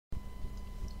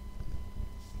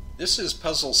This is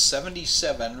puzzle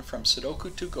 77 from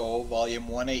Sudoku To Go, volume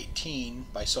 118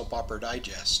 by Soap Opera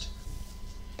Digest.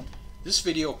 This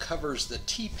video covers the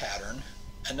T pattern,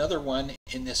 another one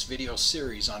in this video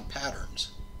series on patterns.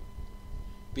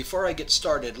 Before I get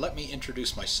started, let me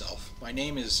introduce myself. My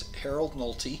name is Harold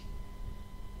Nolte.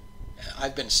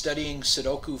 I've been studying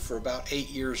Sudoku for about 8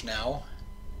 years now,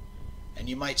 and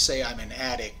you might say I'm an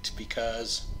addict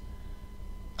because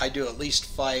I do at least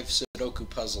 5 Sudoku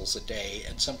puzzles a day,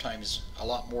 and sometimes a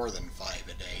lot more than 5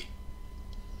 a day.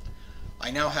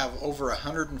 I now have over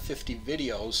 150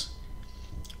 videos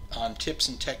on tips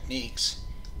and techniques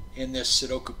in this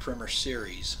Sudoku primer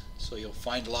series, so you'll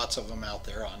find lots of them out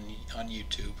there on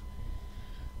YouTube.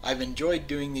 I've enjoyed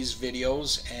doing these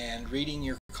videos and reading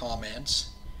your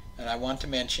comments, and I want to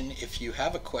mention, if you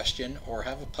have a question or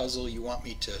have a puzzle you want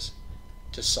me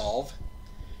to solve,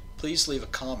 please leave a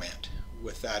comment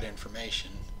with that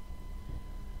information.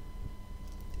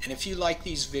 And if you like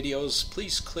these videos,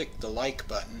 please click the like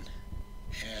button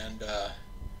and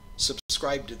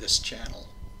subscribe to this channel.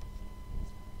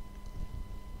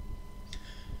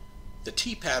 The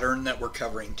T pattern that we're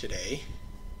covering today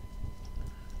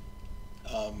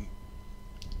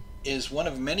is one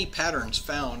of many patterns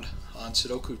found on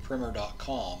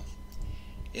SudokuPrimer.com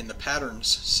in the patterns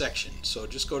section. So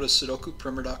just go to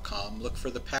SudokuPrimer.com, look for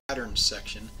the patterns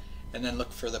section, and then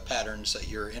look for the patterns that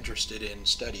you're interested in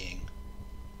studying.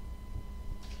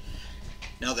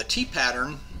 Now the T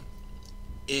pattern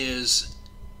is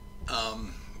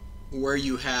where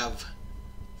you have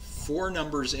 4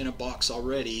 numbers in a box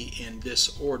already in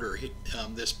this order.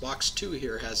 This box 2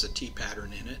 here has a T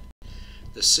pattern in it.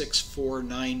 The 6, 4,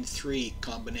 9, 3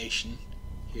 combination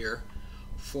here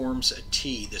forms a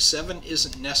T. The 7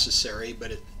 isn't necessary,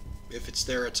 but if it's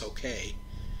there, it's okay.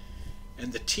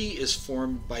 And the T is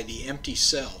formed by the empty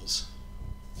cells.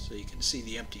 So you can see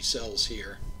the empty cells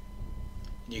here.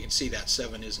 And you can see that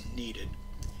 7 isn't needed.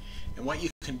 And what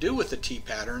you can do with the T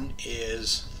pattern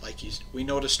is, like we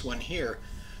noticed one here,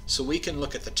 so we can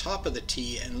look at the top of the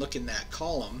T and look in that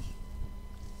column,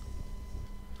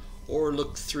 or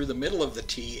look through the middle of the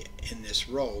T in this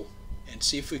row and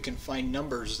see if we can find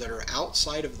numbers that are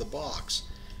outside of the box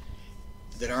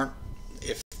that aren't,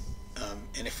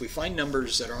 and if we find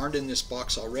numbers that aren't in this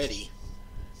box already,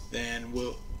 then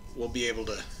we'll be able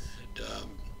to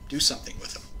do something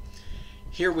with them.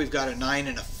 Here we've got a 9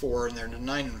 and a 4, and there's a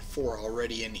 9 and a 4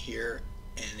 already in here,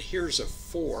 and here's a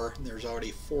 4, and there's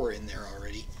already 4 in there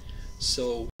already.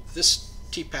 So this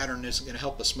T pattern isn't going to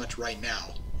help us much right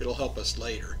now. It'll help us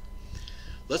later.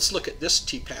 Let's look at this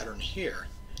T pattern here.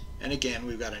 And again,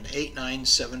 we've got an 8, 9,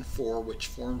 7, 4, which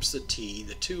forms the T.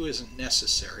 The 2 isn't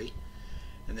necessary,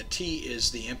 and the T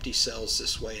is the empty cells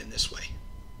this way and this way.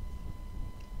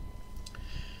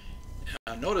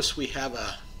 Now notice we have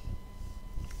a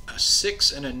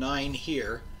 6 and a 9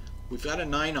 here. We've got a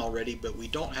 9 already, but we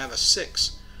don't have a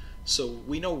 6. So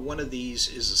we know one of these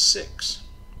is a 6.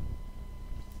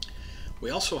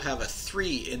 We also have a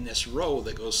 3 in this row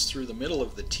that goes through the middle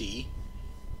of the T,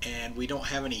 and we don't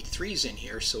have any 3s in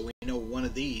here, so we know one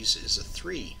of these is a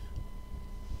 3.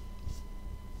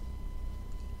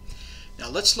 Now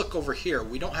let's look over here.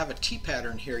 We don't have a T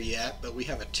pattern here yet, but we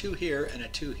have a 2 here and a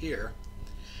 2 here.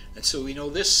 And so we know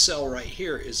this cell right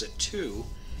here is a 2,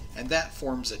 and that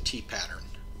forms a T pattern.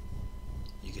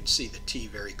 You can see the T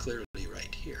very clearly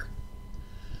right here.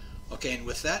 Okay, and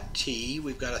with that T,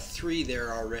 we've got a 3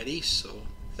 there already, so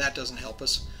that doesn't help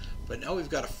us. But now we've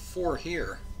got a 4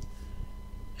 here.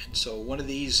 And so one of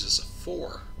these is a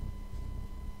 4.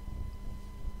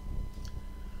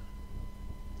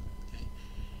 Okay.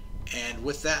 And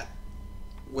with that,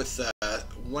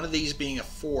 one of these being a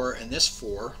 4 and this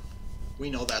 4, we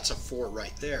know that's a 4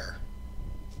 right there.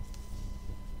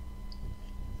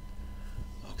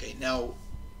 Okay, now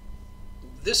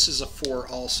this is a 4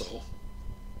 also.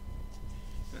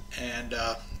 And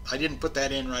I didn't put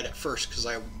that in right at first because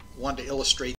I wanted to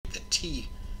illustrate the T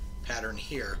pattern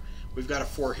here. We've got a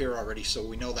 4 here already, so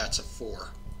we know that's a 4.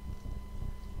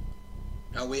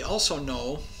 Now we also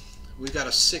know we've got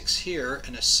a 6 here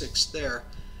and a 6 there.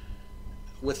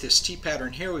 With this T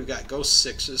pattern here, we've got ghost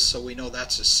 6s, so we know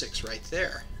that's a 6 right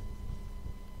there.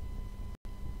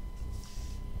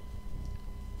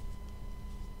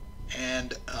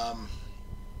 And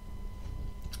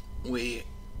we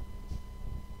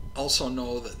also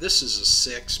know that this is a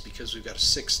 6 because we've got a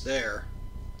 6 there.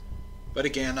 But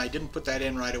again, I didn't put that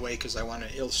in right away because I want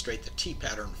to illustrate the T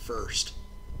pattern first.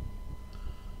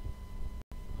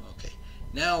 Okay,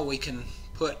 now we can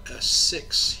put a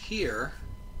 6 here.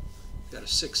 We've got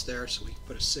a 6 there, so we can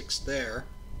put a 6 there.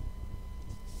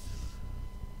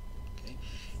 Okay,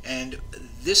 And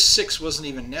this 6 wasn't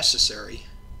even necessary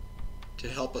to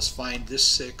help us find this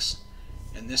 6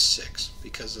 and this 6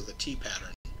 because of the T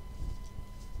pattern.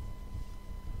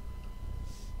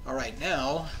 Alright,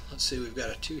 now let's see, we've got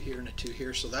a 2 here and a 2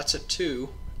 here, so that's a 2.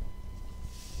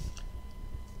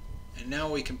 And now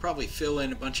we can probably fill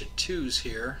in a bunch of 2's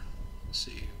here. Let's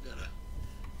see, we've got a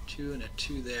 2 and a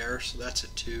 2 there, so that's a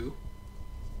 2.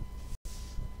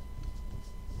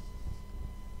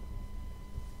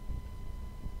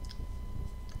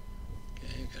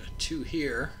 Okay, we've got a 2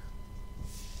 here.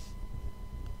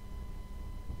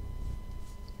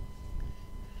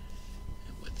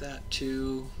 And with that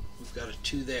 2, we've got a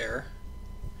 2 there.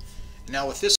 And now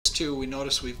with this 2, we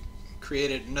notice we've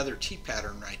created another T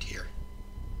pattern right here.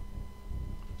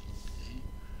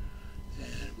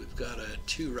 Got a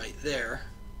 2 right there.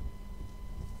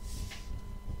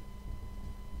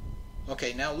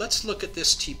 Okay, now let's look at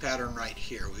this T pattern right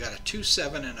here. We got a 2,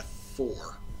 7, and a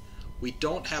 4. We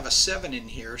don't have a 7 in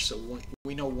here, so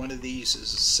we know one of these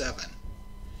is a 7.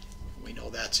 We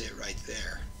know that's it right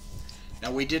there.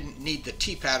 Now we didn't need the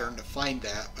T pattern to find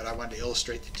that, but I wanted to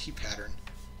illustrate the T pattern.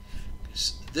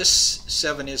 This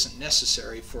 7 isn't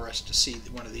necessary for us to see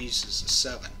that one of these is a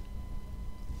 7.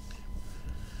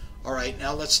 Alright,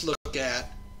 now let's look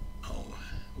at,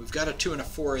 we've got a 2 and a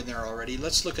 4 in there already.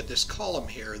 Let's look at this column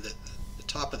here that the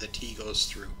top of the T goes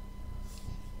through.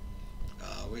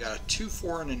 We got a 2,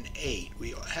 4, and an 8.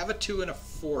 We have a 2 and a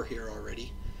 4 here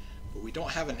already, but we don't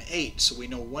have an 8, so we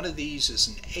know one of these is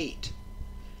an 8.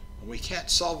 And we can't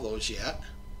solve those yet,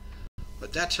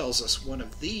 but that tells us one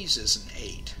of these is an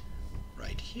 8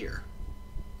 right here.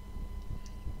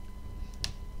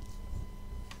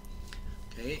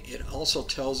 Okay, it also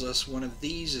tells us one of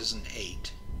these is an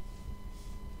 8.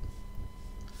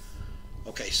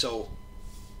 Okay, so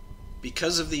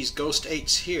because of these ghost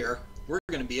 8's here, we're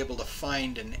going to be able to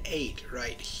find an 8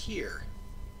 right here.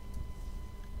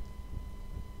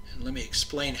 And let me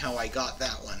explain how I got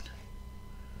that one.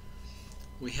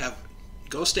 We have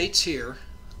ghost 8's here.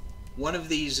 One of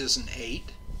these is an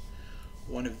 8.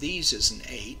 One of these is an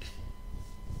 8.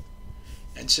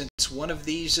 And since one of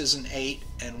these is an 8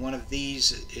 and one of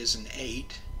these is an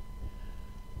 8,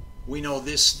 we know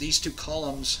these two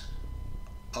columns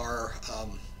are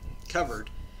covered,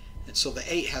 and so the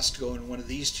 8 has to go in one of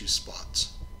these two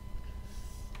spots.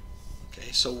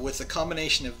 Okay, so with the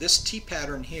combination of this T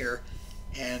pattern here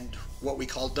and what we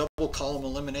call double column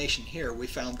elimination here, we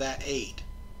found that 8.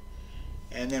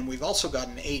 And then we've also got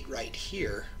an 8 right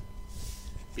here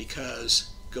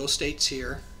because ghost 8's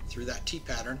here through that T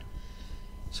pattern.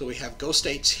 So we have ghost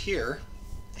 8's here,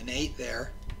 an 8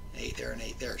 there, an 8 there, an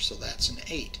 8 there, so that's an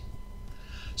 8.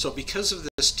 So because of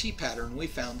this T pattern, we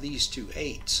found these two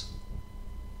 8's.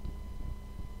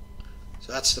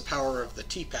 So that's the power of the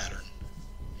T pattern.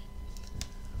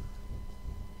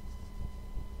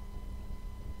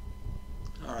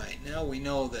 Alright, now we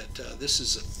know that this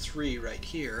is a 3 right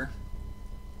here.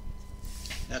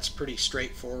 That's pretty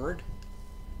straightforward.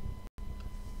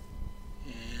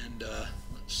 And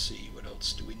let's see, what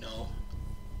else do we know?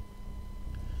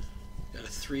 Got a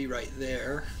 3 right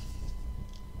there.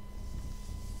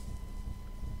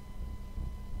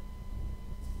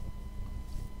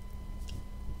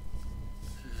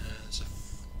 There's a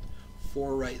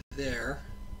 4 right there.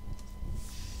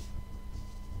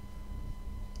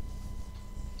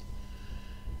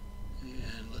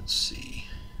 And let's see.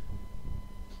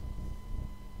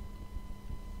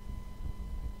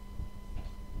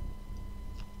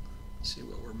 See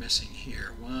what we're missing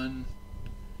here. 1,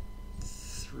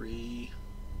 3,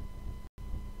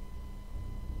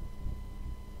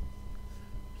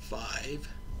 5.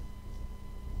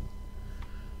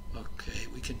 Okay,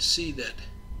 we can see that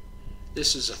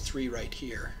this is a 3 right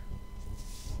here.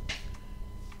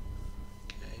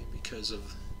 Okay, because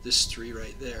of this 3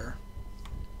 right there.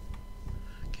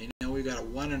 Okay, now we've got a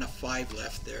 1 and a 5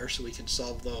 left there, so we can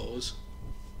solve those.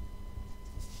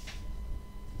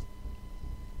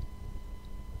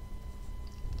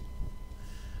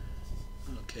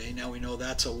 Okay, now we know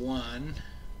that's a 1.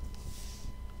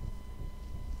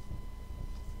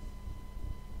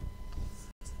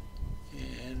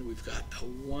 And we've got a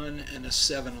 1 and a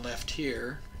 7 left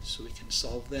here, so we can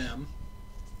solve them.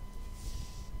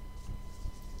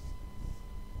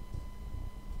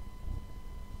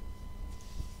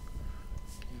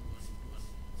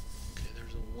 Okay,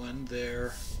 there's a 1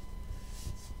 there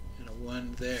and a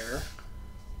 1 there.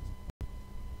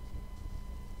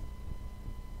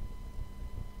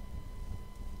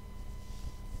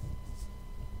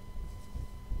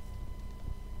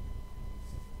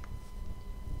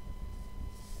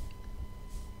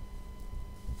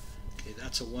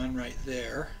 That's a 1 right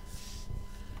there.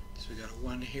 So So we got a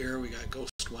 1 here, we got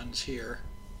ghost 1s here.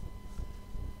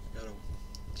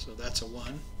 So that's a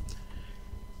 1.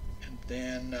 And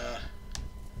then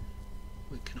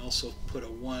we can also put a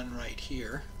 1 right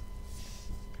here.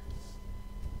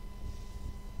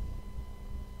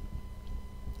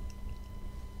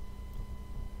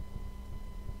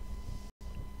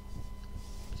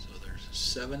 So there's a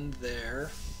 7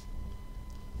 there.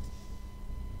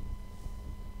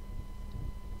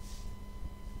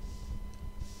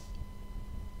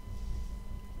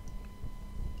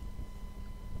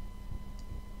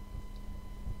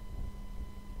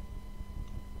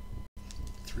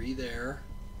 Three there.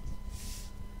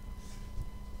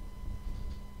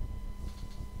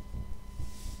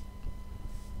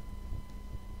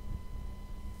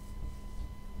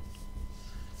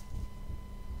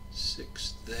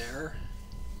 Six there,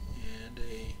 and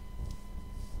a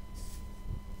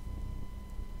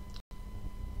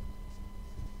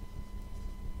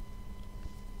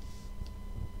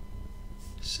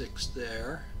six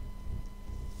there.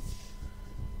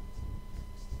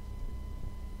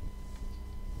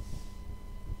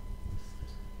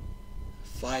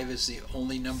 Five is the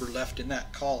only number left in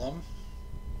that column.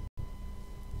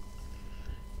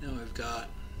 Now we've got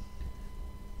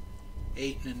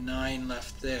 8 and a 9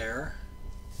 left there.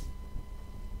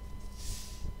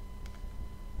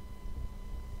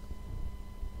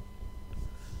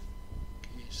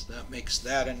 Okay, so that makes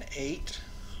that an 8.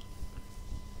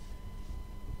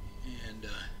 And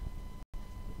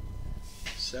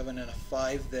 7 and a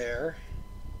 5 there.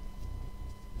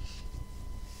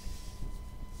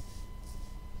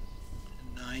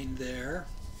 And 9 there.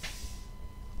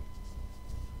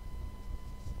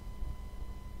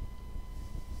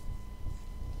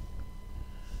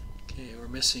 Okay, we're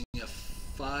missing a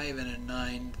 5 and a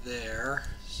 9 there,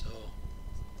 so,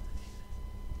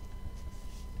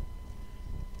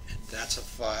 and that's a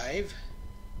 5.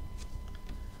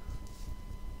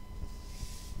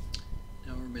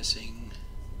 Now we're missing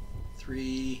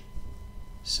 3,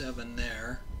 7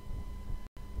 there.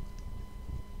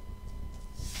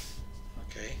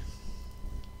 Okay.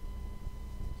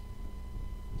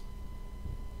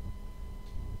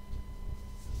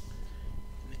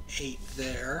 And 8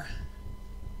 there.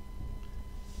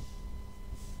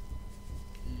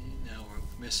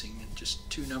 Missing just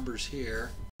 2 numbers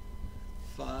here,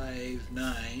 5,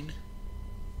 9.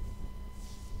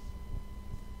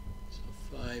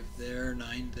 So 5 there,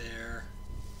 9 there,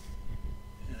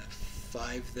 and a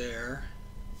 5 there.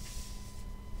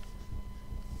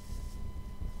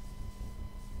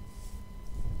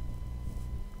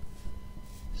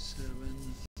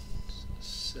 Seven, so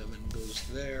 7 goes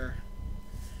there,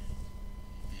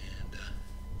 and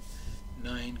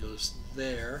 9 goes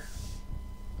there.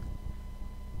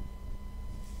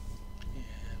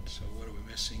 So what are we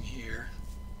missing here?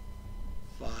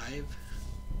 5.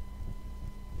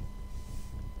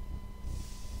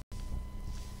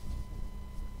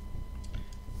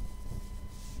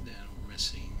 Then we're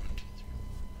missing 1, 2,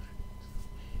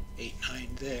 3, 4, 5, 8, 9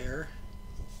 there.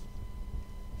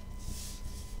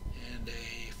 And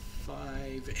a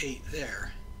 5, 8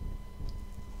 there.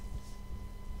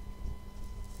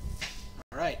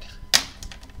 All right.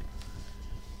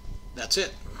 That's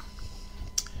it.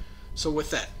 So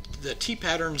with that, the T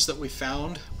patterns that we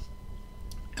found,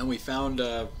 and we found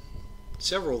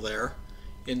several there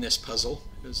in this puzzle.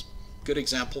 It was a good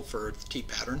example for a T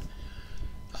pattern.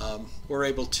 We're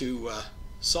able to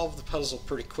solve the puzzle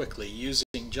pretty quickly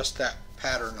using just that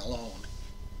pattern alone.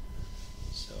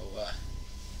 So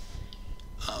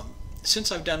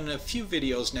since I've done a few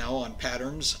videos now on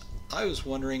patterns, I was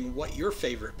wondering what your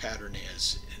favorite pattern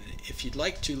is. And if you'd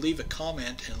like to leave a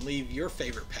comment and leave your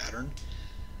favorite pattern,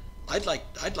 I'd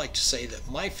like to say that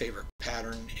my favorite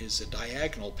pattern is a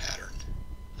diagonal pattern.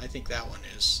 I think that one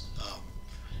is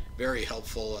very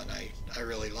helpful, and I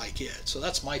really like it. So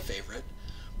that's my favorite.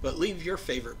 But leave your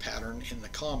favorite pattern in the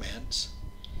comments.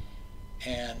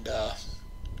 And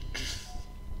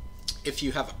if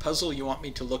you have a puzzle you want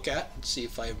me to look at and see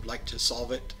if I'd like to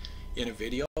solve it in a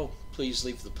video, please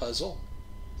leave the puzzle.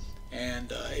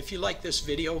 And if you like this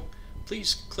video,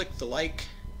 please click the like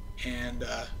and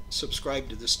subscribe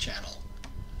to this channel.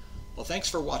 Well, thanks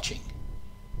for watching,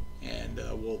 and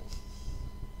we'll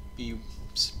be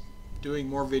doing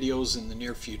more videos in the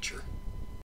near future.